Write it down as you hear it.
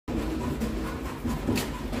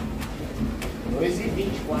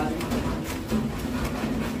2h24.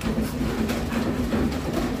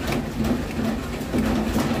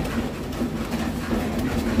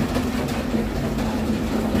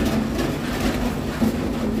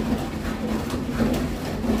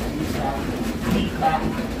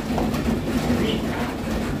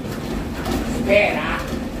 Esperar.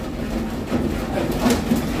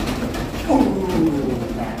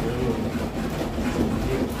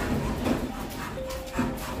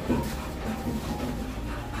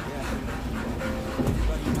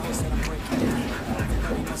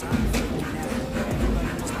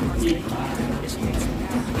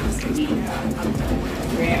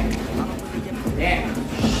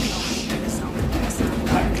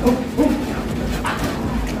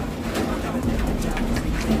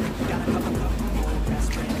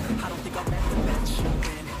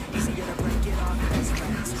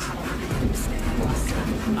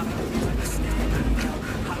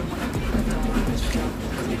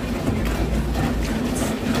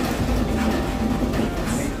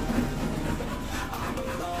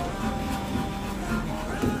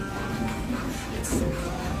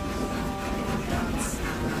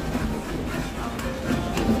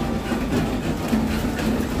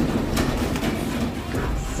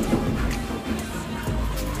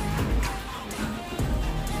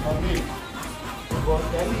 Vou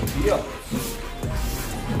até medir, ó.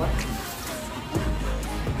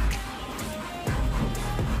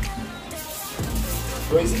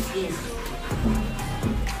 2h15.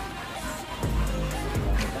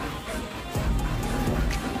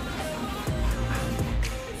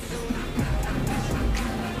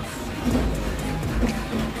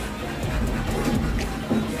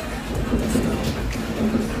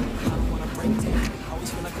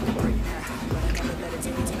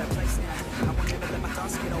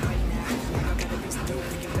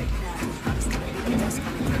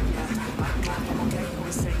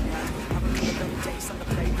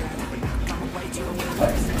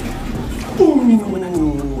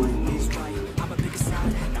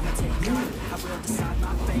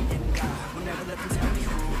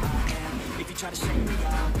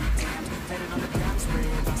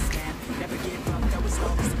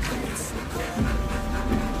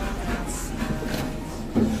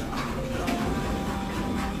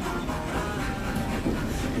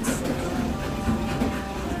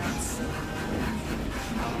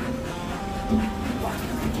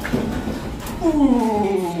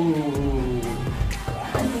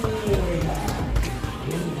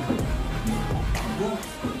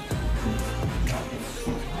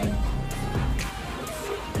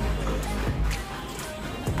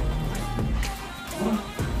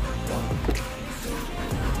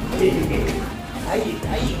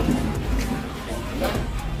 Aí.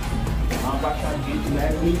 Uma baixadinha de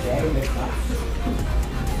leve ideia, né, cara?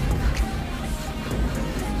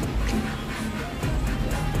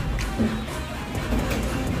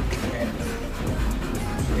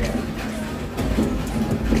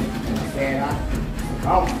 Espera.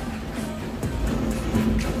 Calma.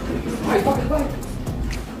 Vai.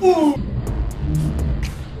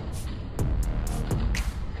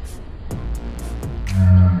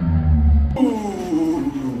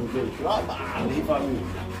 Ali, Babi.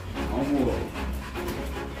 Vamos.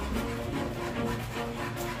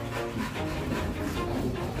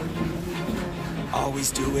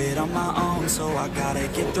 Always do it on my own, so I gotta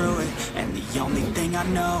get through it. And the only thing I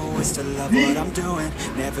know is to love what I'm doing.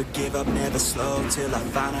 Never give up, never slow, till I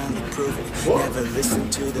finally prove it. Never listen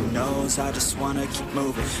to the no's, I just wanna keep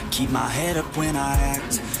moving. Keep my head up when I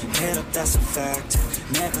act, head up, that's a fact.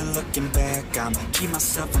 Never looking back, I'ma keep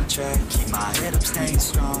myself on track. Keep my head up, staying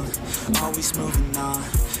strong, always moving on.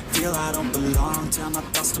 Feel I don't belong, tell my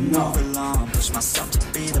thoughts to move along. Push myself to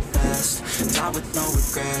be the best, die with no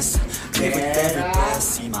regrets. Live with every breath,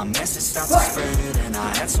 see my message start to spread. And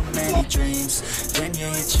I had so many dreams, then you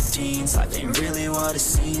hit your teens. Life ain't really what it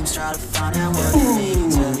seems, try to find out what it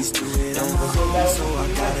means. Always do it on my own, so I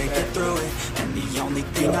gotta get through it. And the only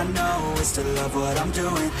thing I know is to love what I'm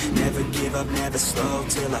doing. Never give up, never slow,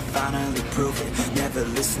 till I finally prove it. Never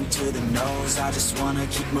listen to the no's, I just wanna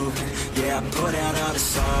keep moving. Yeah, I put out all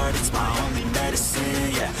this art, it's my only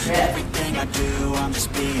medicine. Yeah, everything I do, I'm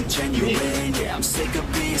just being genuine. Yeah, I'm sick of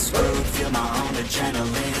being screwed, feel my own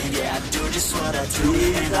adrenaline. Yeah, I do just what I do,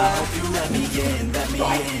 and I hope you let me in,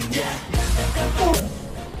 yeah.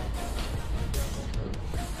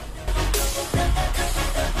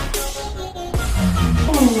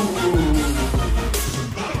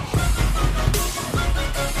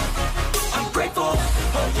 I'm grateful,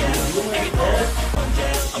 oh yeah, able, oh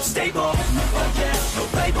yeah, I'm stable, oh yeah, no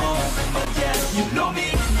label, oh yeah, you know me,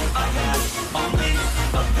 I have only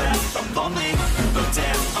a path, I'm lonely.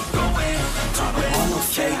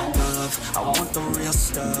 want the real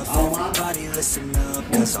stuff. Everybody listen up,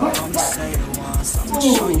 cause I'll only say it once. I'm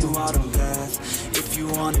gonna show you all the path. If you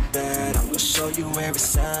want it bad, I'm gonna show you where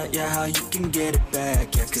it's at. Yeah, how you can get it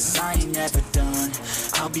back. Yeah, cause I ain't never done.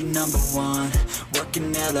 I'll be #1,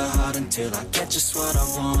 working hella hard until I get just what I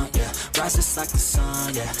want. Yeah, rises like the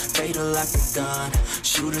sun, yeah, fatal like a gun.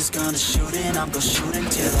 Shooters gonna shoot and I'm gonna shoot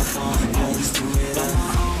until I fall. Always do it on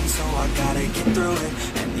my own, so I gotta get through it.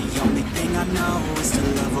 And the only thing I know is to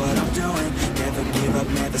love what I'm doing. Never give up,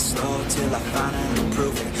 never slow, till I finally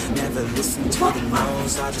prove it. Never listen to the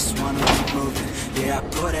no's, I just wanna keep moving. Yeah, I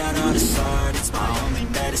put out all this art, it's my only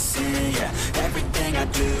medicine. Yeah, everything I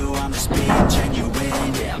do, I'm just being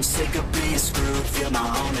genuine. Yeah, I'm sick of being screwed, feel my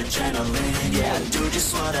own adrenaline. Yeah, I do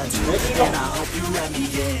just what I do, and I hope you let me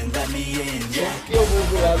in, yeah. Aqui eu vou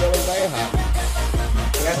virar, ela vai errar.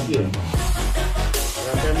 É aqui, ó.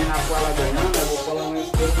 Pra terminar com ela ganhando, eu vou colar um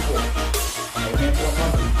esquerdo do outro. Aí vem pra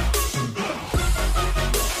fazer.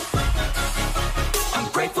 I'm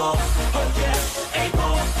grateful, oh yeah,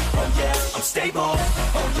 able, oh yeah, I'm stable,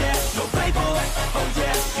 oh yeah, no label, oh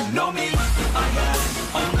yeah, you know me, I have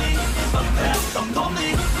only a path, I'm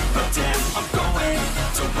lonely, but damn, I'm going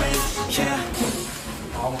to win, yeah.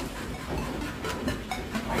 Ó.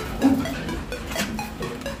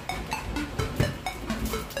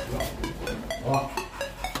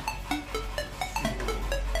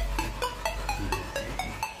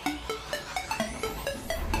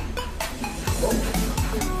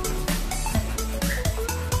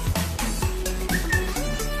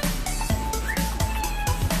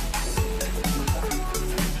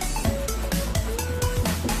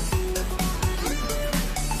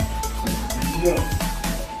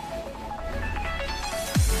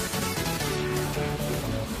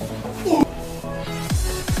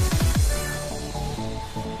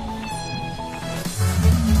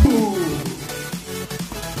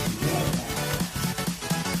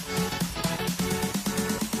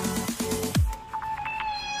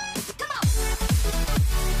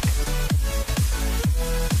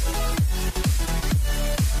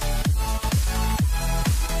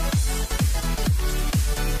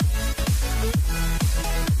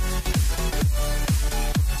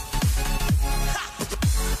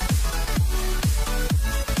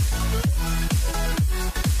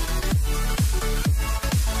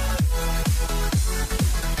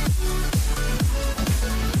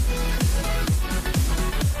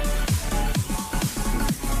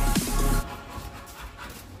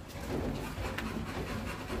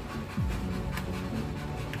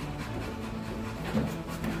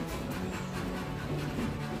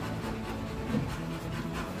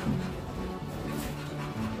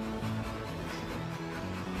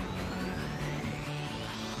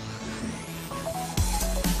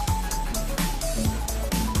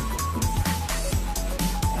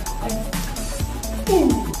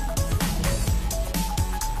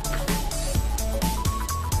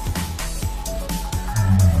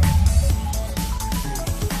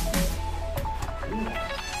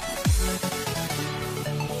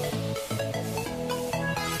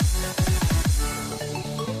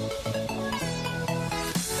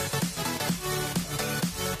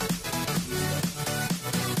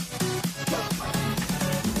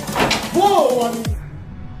 Boa!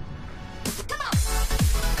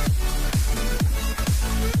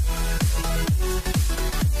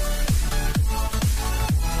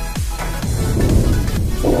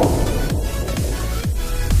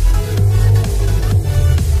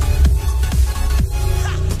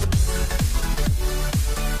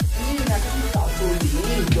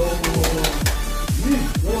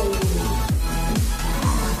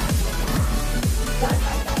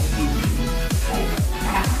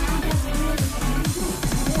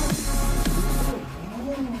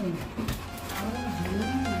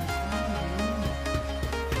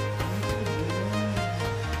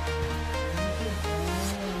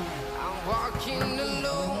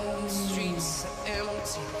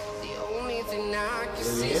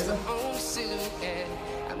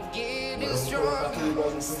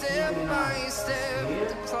 Step by step,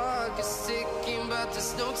 the clock is ticking, but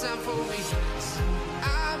there's no time for me.